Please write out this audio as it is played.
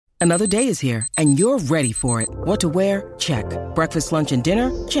Another day is here, and you're ready for it. What to wear? Check. Breakfast, lunch, and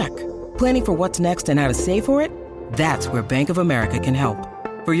dinner? Check. Planning for what's next and how to save for it? That's where Bank of America can help.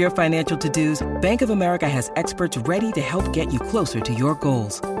 For your financial to-dos, Bank of America has experts ready to help get you closer to your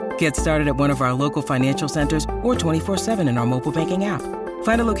goals. Get started at one of our local financial centers or 24/7 in our mobile banking app.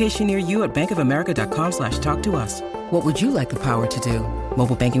 Find a location near you at bankofamerica.com/talktous. What would you like the power to do?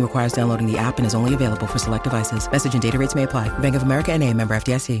 Mobile banking requires downloading the app and is only available for select devices. Message and data rates may apply. Bank of America N.A., member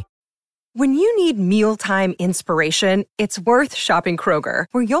FDIC. When you need mealtime inspiration, it's worth shopping Kroger,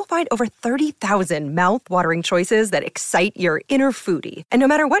 where you'll find over 30,000 mouth-watering choices that excite your inner foodie. And no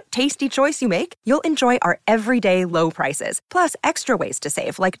matter what tasty choice you make, you'll enjoy our everyday low prices, plus extra ways to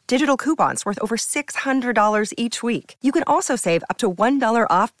save, like digital coupons worth over $600 each week. You can also save up to $1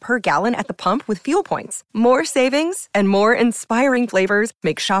 off per gallon at the pump with fuel points. More savings and more inspiring flavors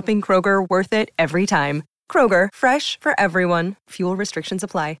make shopping Kroger worth it every time. Kroger, fresh for everyone. Fuel restrictions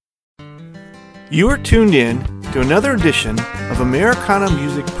apply. You are tuned in to another edition of Americana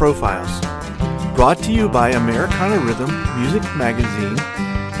Music Profiles, brought to you by Americana Rhythm Music Magazine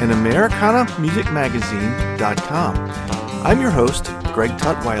and AmericanaMusicMagazine.com. I'm your host, Greg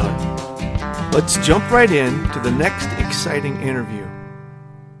Tutwiler. Let's jump right in to the next exciting interview.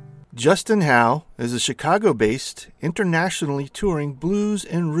 Justin Howe is a Chicago-based, internationally touring blues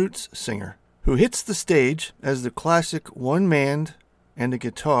and roots singer who hits the stage as the classic one-man and a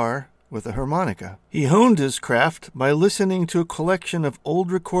guitar with a harmonica. He honed his craft by listening to a collection of old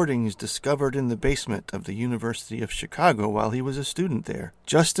recordings discovered in the basement of the University of Chicago while he was a student there.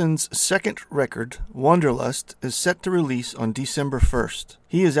 Justin's second record, Wanderlust, is set to release on December 1st.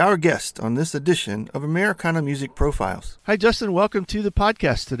 He is our guest on this edition of Americana Music Profiles. Hi, Justin. Welcome to the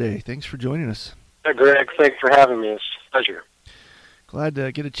podcast today. Thanks for joining us. Hi, Greg. Thanks for having me. It's a pleasure. Glad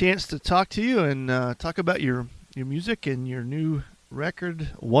to get a chance to talk to you and talk about your music and your new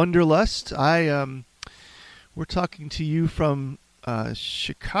record, Wanderlust. We're talking to you from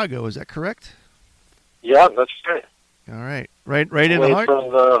Chicago. Is that correct? Yeah, that's right. All right, right in the heart from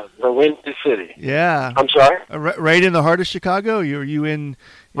the Windy City. Yeah. I'm sorry. Right in the heart of Chicago. Are you in?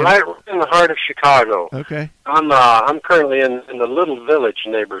 Right in the heart of Chicago. Okay. I'm currently in the Little Village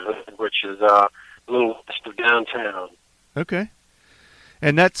neighborhood, which is a little west of downtown. Okay.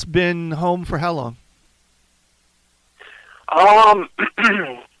 And that's been home for how long? I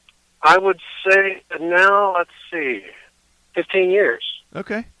would say now, let's see, 15 years.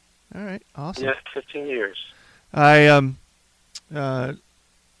 Okay. All right. Awesome. Yeah, 15 years. I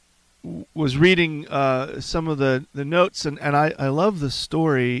was reading some of the notes, and I love the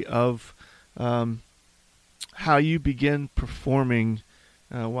story of how you began performing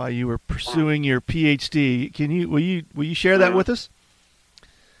while you were pursuing your PhD. Will you share that with us?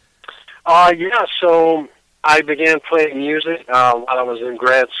 Yeah, so I began playing music while I was in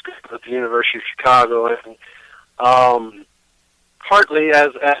grad school at the University of Chicago, and partly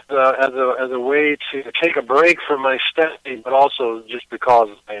as a way to take a break from my study, but also just because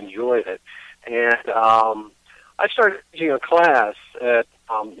I enjoyed it. And I started teaching a class at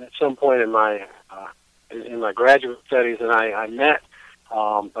some point in my graduate studies, and I met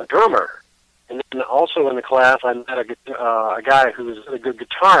a drummer, and then also in the class I met a guy who was a good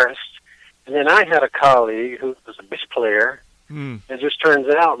guitarist. And then I had a colleague who was a bass player. It just turns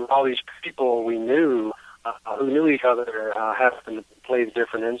out that all these people we knew who knew each other happened to play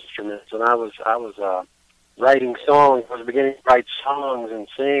different instruments. And I was writing songs. I was beginning to write songs and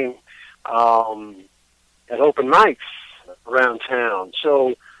sing at open mics around town.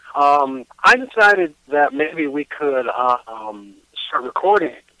 So I decided that maybe we could start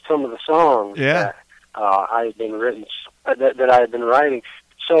recording some of the songs that I had been writing.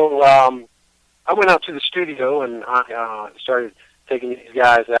 So I went out to the studio, and I started taking these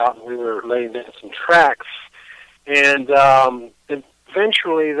guys out, and we were laying down some tracks. And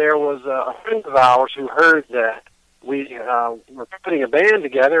eventually there was a friend of ours who heard that we were putting a band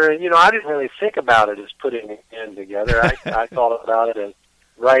together. And, I didn't really think about it as putting a band together. I thought about it as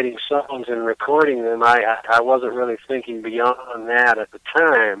writing songs and recording them. I wasn't really thinking beyond that at the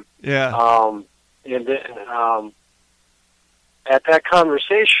time. Yeah. And then at that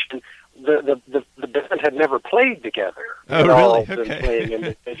conversation, the band had never played together. Oh, They'd all really? been playing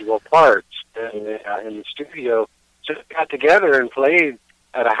individual parts in the studio. So we got together and played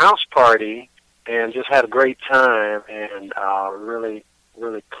at a house party and just had a great time and really,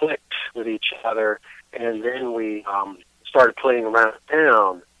 really clicked with each other. And then we started playing around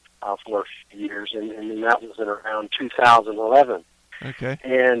town for a few years, and that was in around 2011. Okay.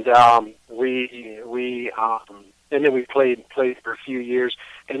 And and then we played for a few years,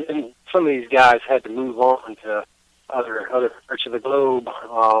 and then some of these guys had to move on to other parts of the globe.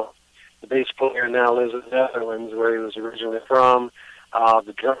 The bass player now lives in the Netherlands, where he was originally from.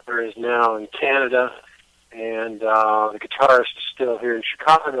 The drummer is now in Canada, and the guitarist is still here in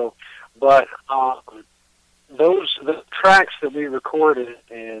Chicago. But the tracks that we recorded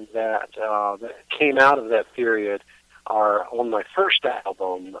and that came out of that period are on my first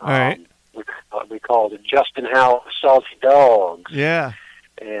album. All right. We called it Justin Howe Salty Dogs. Yeah.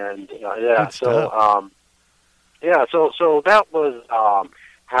 And Good so so that was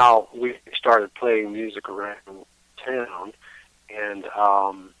how we started playing music around town. And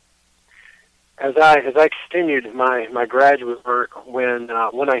as I continued my graduate work, when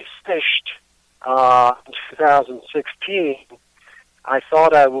I finished in 2016, I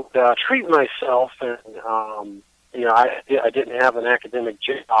thought I would treat myself, and I didn't have an academic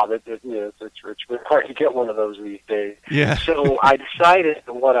job. It's really hard to get one of those these days. Yeah. So I decided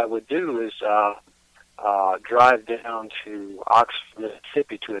that what I would do is drive down to Oxford,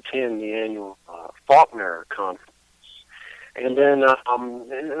 Mississippi to attend the annual Faulkner conference. And then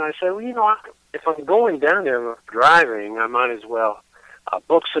and I said, well, if I'm going down there driving, I might as well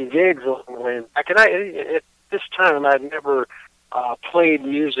book some gigs on the way back. And at this time, I'd never played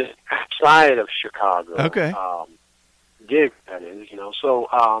music outside of Chicago. Okay. Gig, that is, So,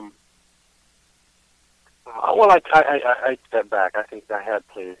 well, I step back. I think I had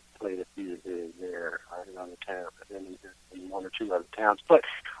played a few gigs there in other towns, in one or two other towns. But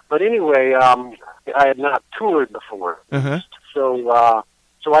anyway, I had not toured before. Uh-huh.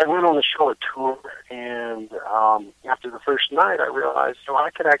 So I went on a short tour, and after the first night, I realized,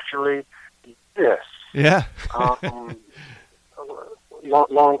 I could actually do this. Yeah.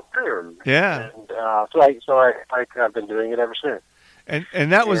 Long term. Yeah. And I've been doing it ever since.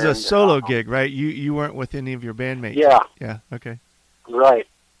 And that was a solo gig, right? You weren't with any of your bandmates. Yeah. Yeah. Okay. Right.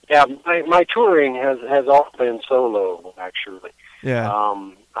 Yeah. My touring has all been solo, actually. Yeah.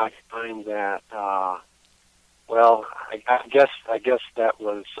 I find that. Well, I guess that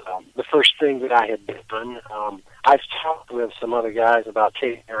was the first thing that I had done. I've talked with some other guys about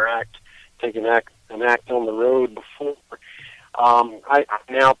taking an act on the road before. I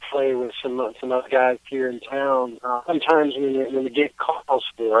now play with some other guys here in town. Sometimes when we get calls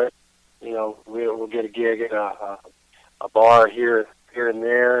for it, we'll get a gig at a bar here and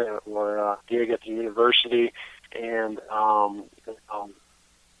there, or a gig at the university, and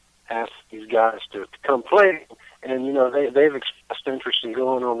ask these guys to come play. And they've expressed interest in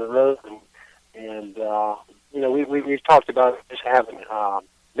going on the road, and we've talked about it. Just haven't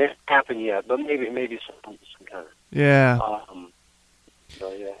happened yet, but maybe some kind of. Yeah.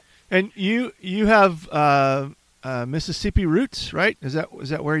 So yeah. And you have Mississippi roots, right? Is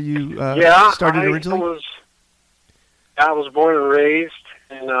that where you started originally? I was born and raised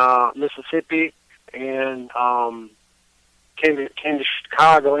in Mississippi, and came to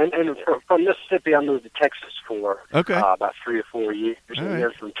Chicago, and from Mississippi I moved to Texas for about 3 or 4 years, and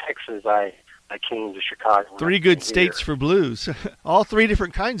then from Texas I came to Chicago. 3 good states for blues. All 3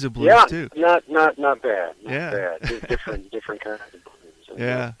 different kinds of blues, too. Not bad. Not bad. Different kinds of blues.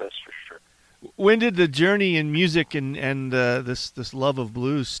 Yeah. That's for sure. When did the journey in music and this love of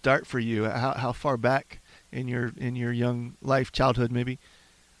blues start for you? How far back in your young life, childhood, maybe?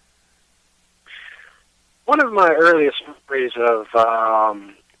 One of my earliest memories of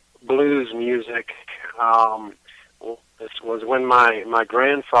blues music was when my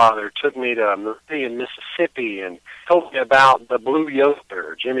grandfather took me to Meridian, Mississippi, and told me about the Blue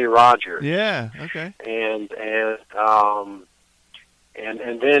Yodeler, Jimmy Rogers. Yeah. Okay. And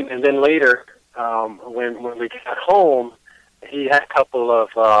then later, when we got home, he had a couple of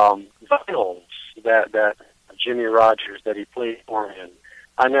vinyls that Jimmy Rogers that he played for me. And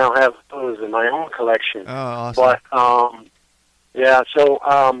I now have those in my own collection. Oh, awesome. But so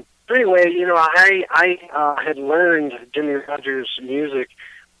anyway, I had learned Jimmy Rogers' music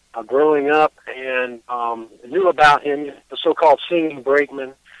growing up, and knew about him, the so-called singing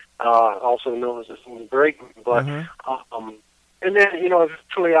brakeman, also known as the singing brakeman. But and then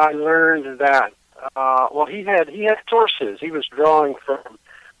eventually I learned that he had sources. He was drawing from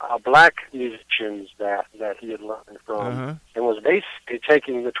black musicians that he had learned from, and was basically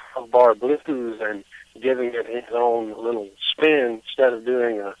taking the 12-bar blues and giving it his own little spin. Instead of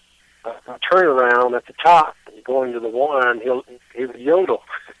doing a turnaround at the top, going to the one, he would yodel.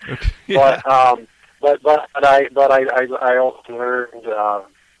 Okay. Yeah. But I also learned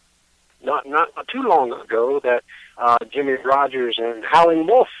not too long ago that Jimmy Rogers and Howlin'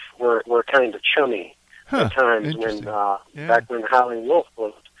 Wolf were kind of chummy at times back when Howlin' Wolf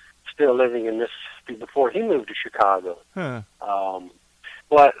was still living in Mississippi before he moved to Chicago. Huh.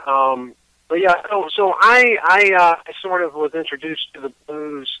 yeah, so I sort of was introduced to the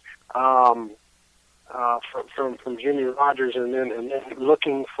blues from Jimmy Rogers, and then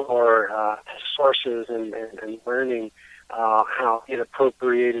looking for sources and learning how he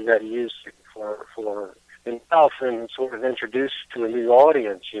appropriated that music for himself and sort of introduced to a new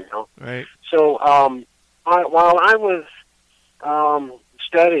audience, you know. Right. So while I was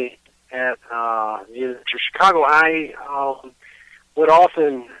studying at University of Chicago, I would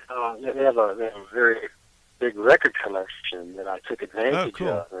often they have a very big record collection that I took advantage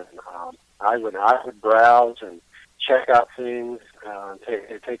of, and I would browse and check out things,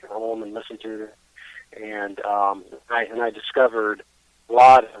 take it home and listen to it, and I discovered a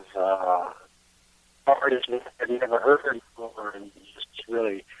lot of artists that I had never heard before, and just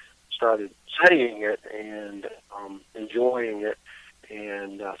really started studying it and enjoying it,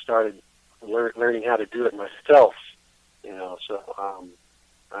 and started learning how to do it myself. You know, so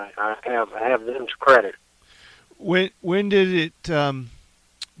I have them to credit. When did it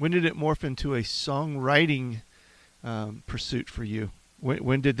morph into a songwriting pursuit for you?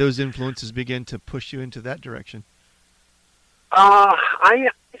 When did those influences begin to push you into that direction? I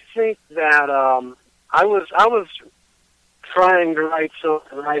think that I was trying to write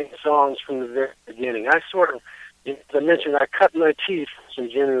songs from the very beginning. I sort of, as I mentioned, I cut my teeth with some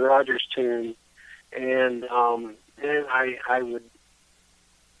Jimmy Rogers tunes, and then I would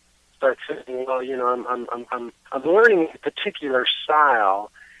start thinking, well, you know, I'm learning a particular style,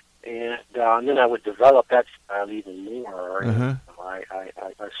 and then I would develop that style even more. Uh-huh. I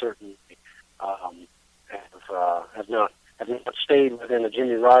certainly have not stayed within a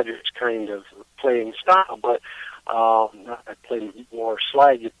Jimmy Rogers kind of playing style, but I play more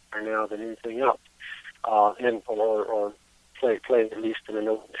slide guitar now than anything else, or play at least in an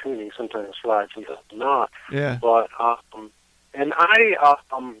open tuning. Sometimes slide, sometimes not. Yeah. But and I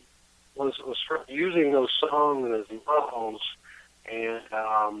was sort of using those songs as models, and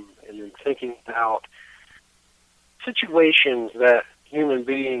then thinking about situations that human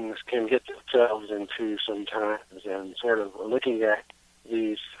beings can get themselves into sometimes, and sort of looking at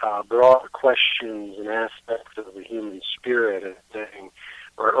these broad questions and aspects of the human spirit and saying,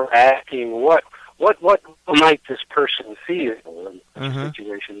 or asking what might this person feel in a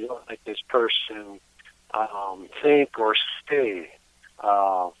situation? What might this person think or say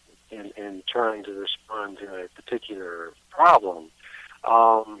in trying to respond to a particular problem?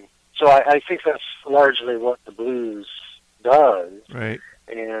 So I think that's largely what the blues does. Right.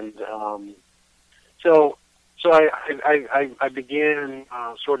 And so I began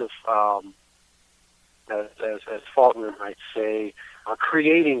sort of as Faulkner might say,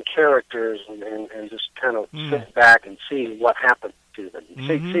 creating characters and just kind of sit back and see what happens to them,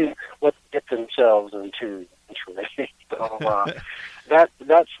 see what they get themselves into. So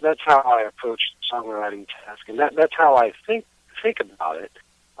that's how I approach the songwriting task, and that's how I think about it.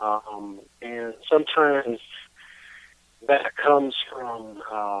 And sometimes that comes from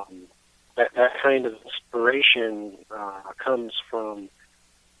that kind of inspiration comes from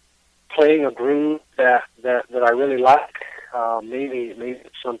playing a groove that I really like. Maybe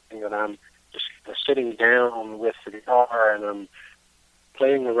it's something that I'm just sitting down with the guitar and I'm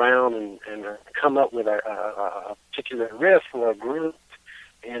playing around and come up with a particular riff or a groove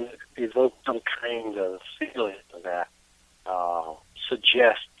and evoke some kind of feeling that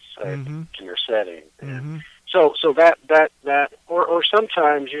suggests a particular setting. So that or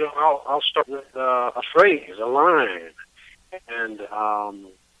sometimes, you know, I'll start with a phrase, a line, and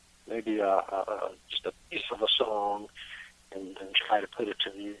maybe just a piece of a song, and try to put it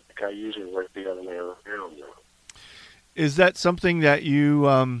to music. I usually work the other way around. Is that something that you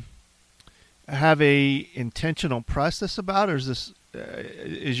have a intentional process about, or is this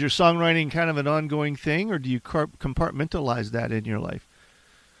is your songwriting kind of an ongoing thing, or do you compartmentalize that in your life?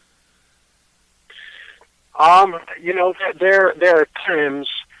 You know, there are times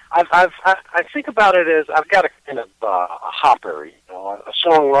I think about it as I've got a kind of a hopper, you know, a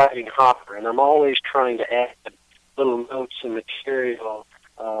songwriting hopper, and I'm always trying to add little notes and material,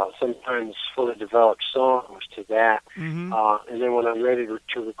 sometimes fully developed songs to that. And then when I'm ready to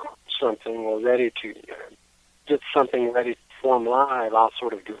record something or ready to get something ready to perform live, I'll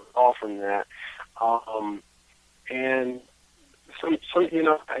sort of draw from that. And some you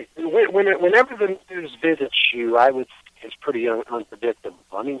know, whenever the news visits you, I would say it's pretty unpredictable.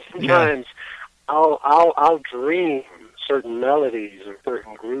 I mean, sometimes I'll dream certain melodies or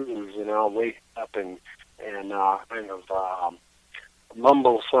certain grooves, and I'll wake up and kind of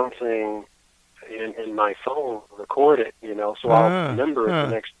mumble something in my phone, record it, you know, so I'll remember it the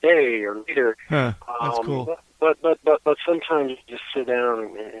next day or later. That's cool. but sometimes you just sit down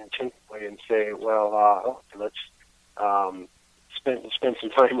and think and say, well, let's spend some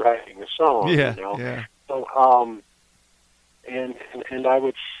time writing a song. Yeah, you know? yeah. So and I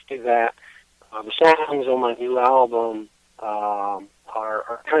would say that the songs on my new album are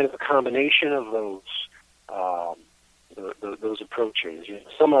kind of a combination of those approaches. You know,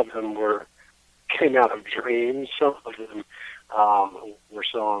 some of them came out of dreams. Some of them were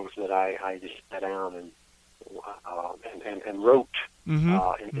songs that I just sat down and wrote,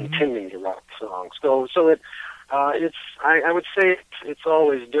 intending to write songs. So it's I would say it's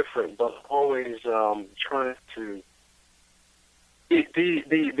always different, but always trying to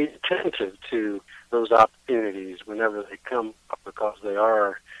be attentive to those opportunities whenever they come up, because they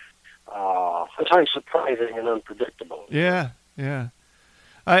are sometimes surprising and unpredictable. Yeah, yeah.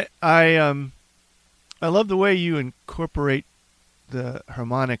 I love the way you incorporate the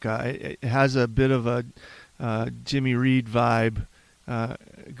harmonica. It has a bit of a Jimmy Reed vibe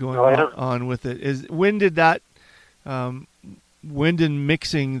going on with it. When did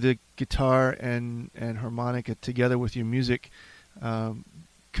mixing the guitar and harmonica together with your music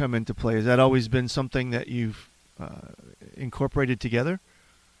come into play? Has that always been something that you've incorporated together?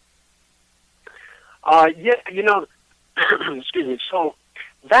 Yeah, you know, excuse me. So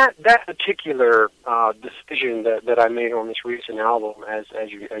that particular decision that I made on this recent album, as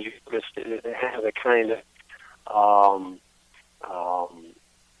you noticed, it has a kind of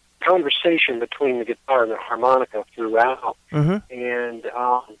conversation between the guitar and the harmonica throughout, and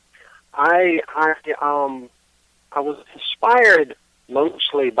I was inspired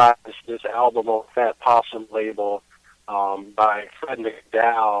mostly by this album on Fat Possum label by Fred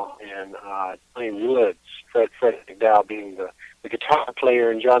McDowell and Johnny Woods. Fred McDowell being the guitar player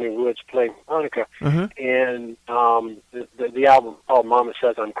and Johnny Woods playing harmonica, and the album called Mama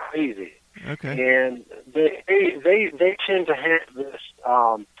Says I'm Crazy. Okay. And they tend to have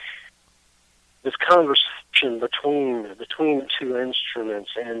this conversation between the two instruments,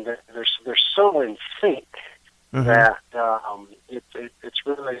 and they're so in sync that it's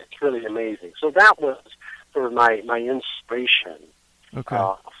really amazing. So that was sort of my inspiration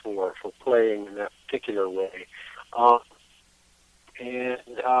for playing in that particular way. And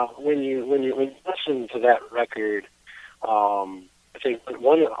when you listen to that record, I think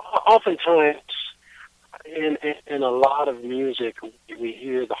oftentimes in a lot of music we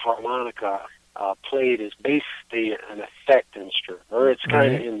hear the harmonica played as basically an effect instrument, or it's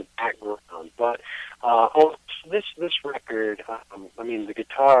kind of in the background. But on this record, I mean, the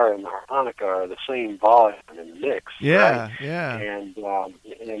guitar and the harmonica are the same volume and mix. Yeah, right? yeah.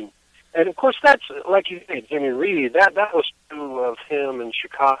 And of course, that's, like you say, Jimmy Reed. That was true of him in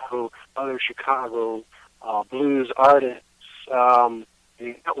Chicago, other Chicago blues artists.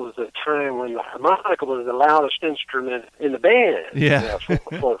 That was a time when the harmonica was the loudest instrument in the band. Yeah.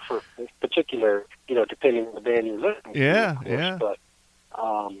 For particular, depending on the band you're listening to. Yeah, of course. yeah. But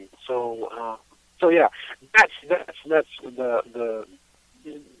so yeah,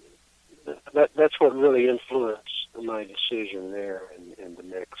 that's what really influenced my decision there in the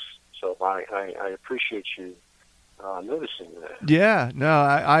mix. So I appreciate you noticing that. Yeah, no,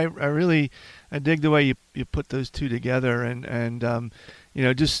 I really dig the way you put those two together, and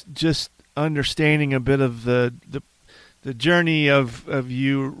just understanding a bit of the journey of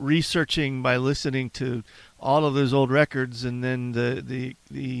you researching by listening to all of those old records, and then the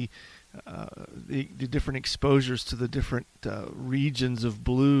different exposures to the different regions of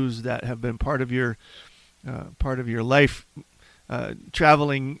blues that have been part of your life,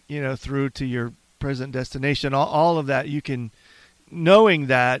 traveling through to your present destination. All of that, you can, knowing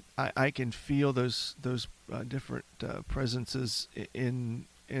that, I can feel those different presences in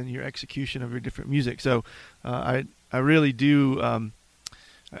your execution of your different music. So I really do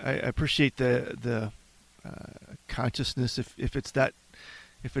I appreciate the consciousness, if it's that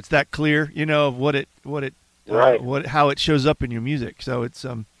clear, of what it right. How it shows up in your music. So it's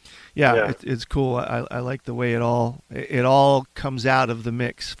it's cool. I like the way it all comes out of the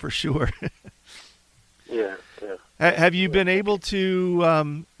mix, for sure. Yeah. Have you been able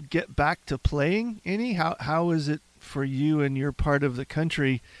to get back to playing any? How is it for you in your part of the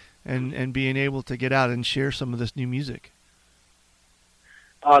country, and being able to get out and share some of this new music?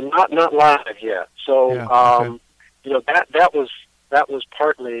 Not live yet. So that was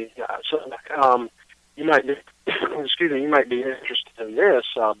partly. You might be, you might be interested in this,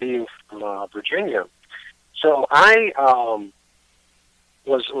 being from Virginia. So I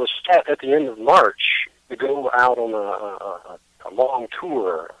was set at the end of March to go out on a long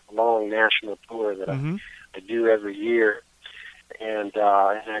tour, a long national tour that I do every year. And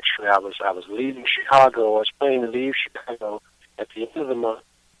actually, I was leaving Chicago. I was planning to leave Chicago at the end of the month,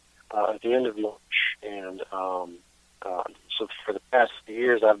 at the end of March. And so for the past few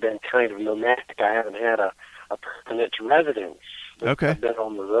years, I've been kind of nomadic. I haven't had a permanent residence. Okay. I've been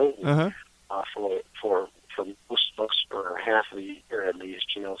on the road for most or half of the year at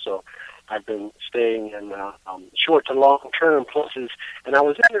least, you know. So I've been staying in short to long-term places, and I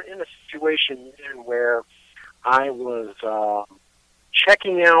was in a situation then where I was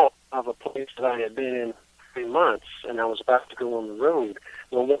checking out of a place that I had been in 3 months, and I was about to go on the road.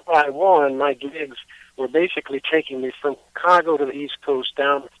 Well, what I won, my gigs were basically taking me from Chicago to the East Coast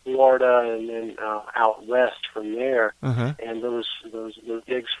down to Florida and then out west from there. And those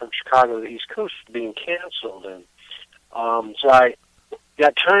gigs from Chicago to the East Coast were being canceled. And so I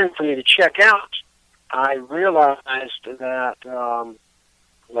got time for me to check out. I realized that,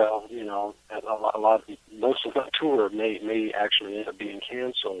 well, you know, most of my tour may actually end up being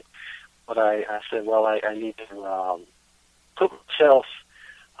canceled. But I said, well, I need to put myself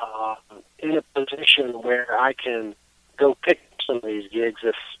in a position where I can go pick some of these gigs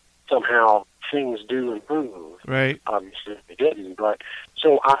if somehow things do improve. Right. Obviously, they didn't. But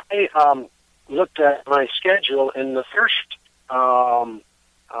so I looked at my schedule, and the first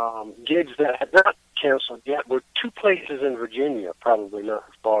gigs that had not canceled yet were 2 places in Virginia, probably not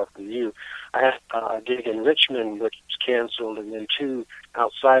far from you. I had a gig in Richmond, which was canceled, and then 2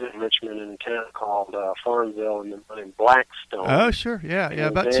 outside of Richmond in a town called Farmville, and then one in Blackstone. Oh, sure, yeah,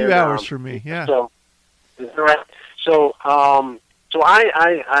 about then, 2 hours for me, yeah. So I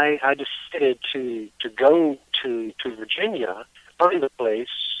decided to go to Virginia, find a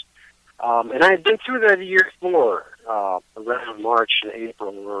place, and I had been through that a year before, around March and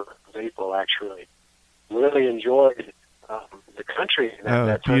April actually. Really enjoyed the country.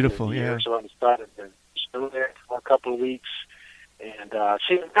 That beautiful, year, yeah. So I decided to stay there for a couple of weeks and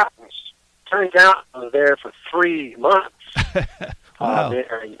see what happens. Turns out I was there for 3 months. Wow.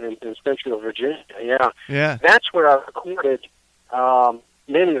 There in Central Virginia. Yeah. Yeah. That's where I recorded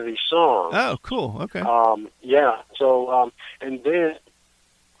many of these songs. Oh, cool. Okay. Yeah. So and then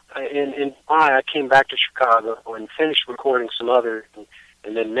in July I came back to Chicago and finished recording some others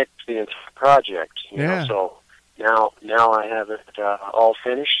and then mixed the entire project. You know? So now I have it all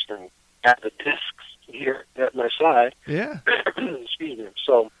finished and got the discs here at my side. Yeah. Excuse me.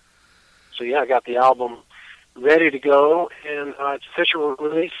 So yeah, I got the album ready to go, and its official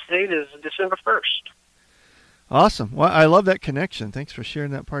release date is December 1st. Awesome. Well, I love that connection. Thanks for sharing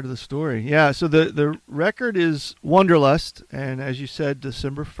that part of the story. Yeah, so the record is Wanderlust, and as you said,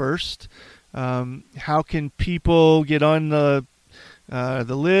 December 1st. How can people get on the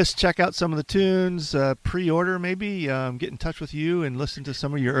list, check out some of the tunes, pre-order maybe, get in touch with you and listen to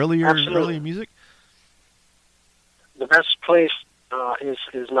some of your earlier music? The best place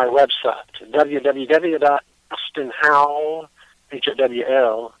is my website, justinhowell.com,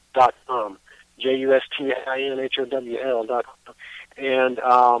 justinhowll.com. And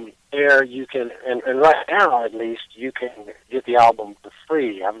there you can, and right now at least, you can get the album for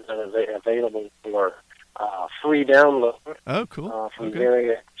free. I've done it available for free download. Oh, cool. From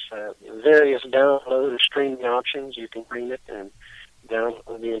various download or streaming options. You can bring it and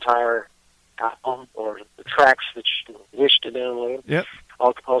download the entire album or the tracks that you wish to download. Yep.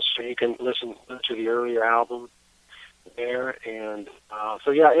 Also, you can listen to the earlier album there, and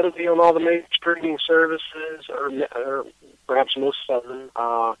so yeah, it'll be on all the major streaming services, or perhaps most of them,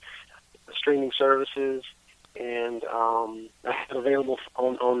 streaming services, and I have it available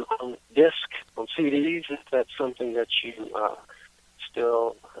on disc, on CDs, if that's something that you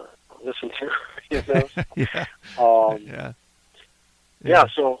still listen to. You know? Yeah.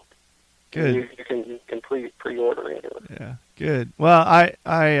 So. Good. You can pre-order it. Yeah, good. Well, I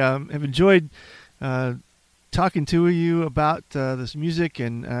have enjoyed talking to you about this music,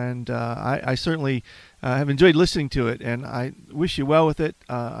 and I certainly have enjoyed listening to it, and I wish you well with it.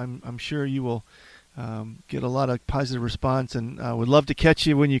 I'm sure you will get a lot of positive response, and would love to catch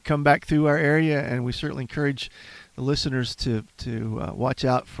you when you come back through our area, and we certainly encourage the listeners to watch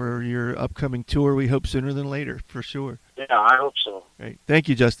out for your upcoming tour. We hope sooner than later, for sure. Yeah, I hope so. Great. Thank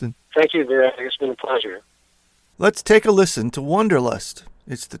you, Justin. Thank you, Greg. It's been a pleasure. Let's take a listen to Wanderlust.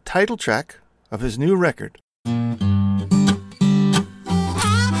 It's the title track of his new record.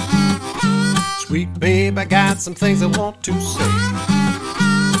 Sweet babe, I got some things I want to say.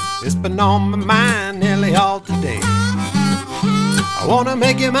 It's been on my mind nearly all today. I want to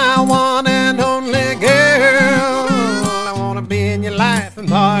make you my one and only girl. I want to be in your life and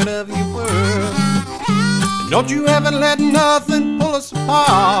part of your world. And don't you ever let nothing pull us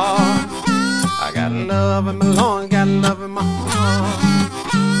apart. I got love in my lungs, got love in my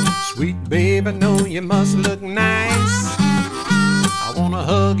heart. Sweet baby, I know you must look nice. I wanna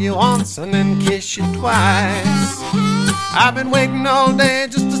hug you once and then kiss you twice. I've been waiting all day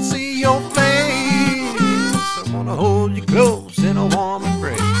just to see your face. I wanna hold you close in a warm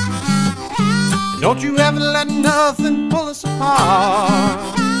embrace. And don't you ever let nothing pull us apart.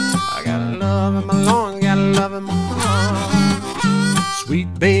 I got love in my lungs, got love in my heart.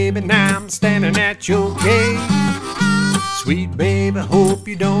 Sweet baby, now I'm standing at your gate. Sweet baby, hope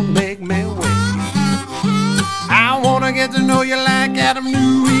you don't make me wait. I wanna get to know you like Adam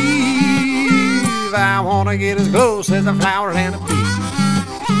knew Eve. I wanna get as close as a flower and a bee.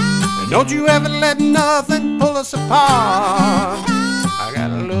 And don't you ever let nothing pull us apart. I got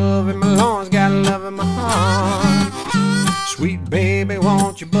love in my lungs, got love in my heart. Sweet baby,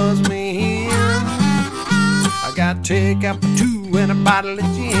 won't you buzz me in? I got takeout for two and a bottle of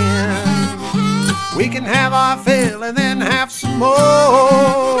gin. We can have our fill and then have some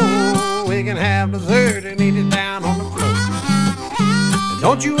more. We can have dessert and eat it down on the floor. And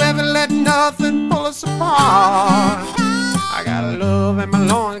don't you ever let nothing pull us apart. I got love in my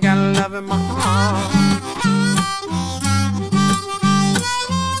lungs, got love in my heart.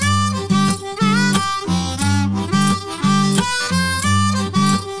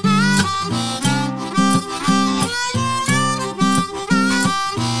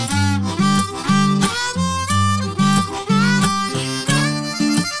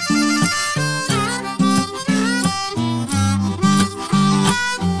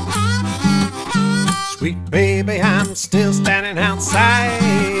 Sweet baby, I'm still standing outside.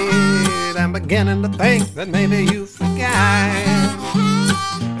 I'm beginning to think that maybe you forgot.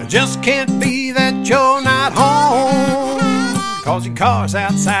 It just can't be that you're not home, 'cause your car's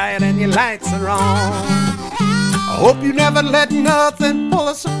outside and your lights are on. I hope you never let nothing pull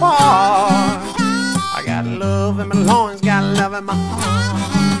us apart. I got love in my loins, got love in my heart.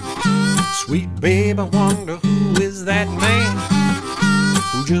 Sweet baby, I wonder who is that man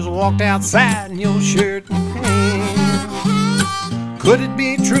who just walked outside in your shirt and pants? Could it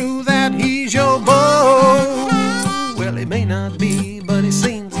be true that he's your beau? Well, he may not be, but he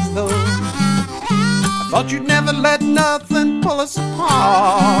seems as though. I thought you'd never let nothing pull us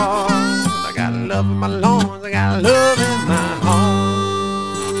apart. I got love in my lungs, I got love in my heart.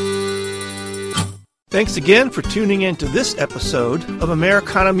 Thanks again for tuning in to this episode of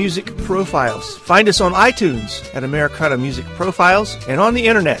Americana Music Profiles. Find us on iTunes at Americana Music Profiles and on the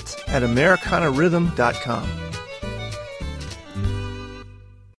internet at AmericanaRhythm.com.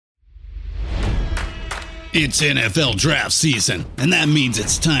 It's NFL draft season, and that means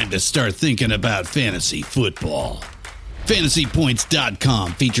it's time to start thinking about fantasy football.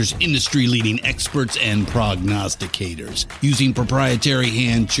 FantasyPoints.com features industry-leading experts and prognosticators using proprietary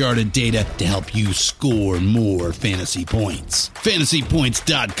hand-charted data to help you score more fantasy points.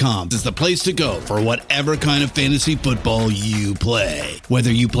 FantasyPoints.com is the place to go for whatever kind of fantasy football you play.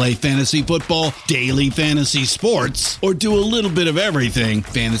 Whether you play fantasy football, daily fantasy sports, or do a little bit of everything,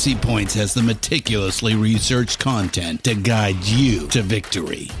 Fantasy Points has the meticulously researched content to guide you to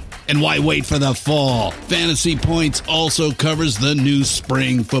victory. And why wait for the fall? Fantasy Points also covers the new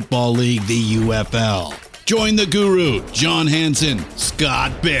spring football league, the UFL. Join the guru, John Hansen,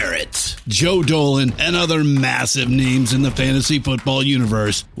 Scott Barrett, Joe Dolan, and other massive names in the fantasy football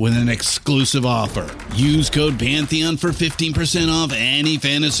universe with an exclusive offer. Use code Pantheon for 15% off any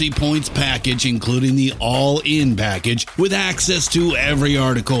Fantasy Points package, including the all-in package, with access to every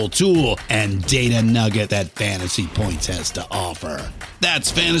article, tool, and data nugget that Fantasy Points has to offer.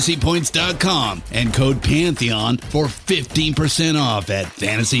 That's FantasyPoints.com and code Pantheon for 15% off at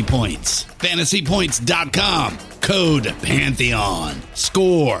Fantasy Points. FantasyPoints.com, code Pantheon.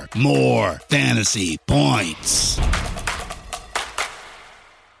 Score more fantasy points.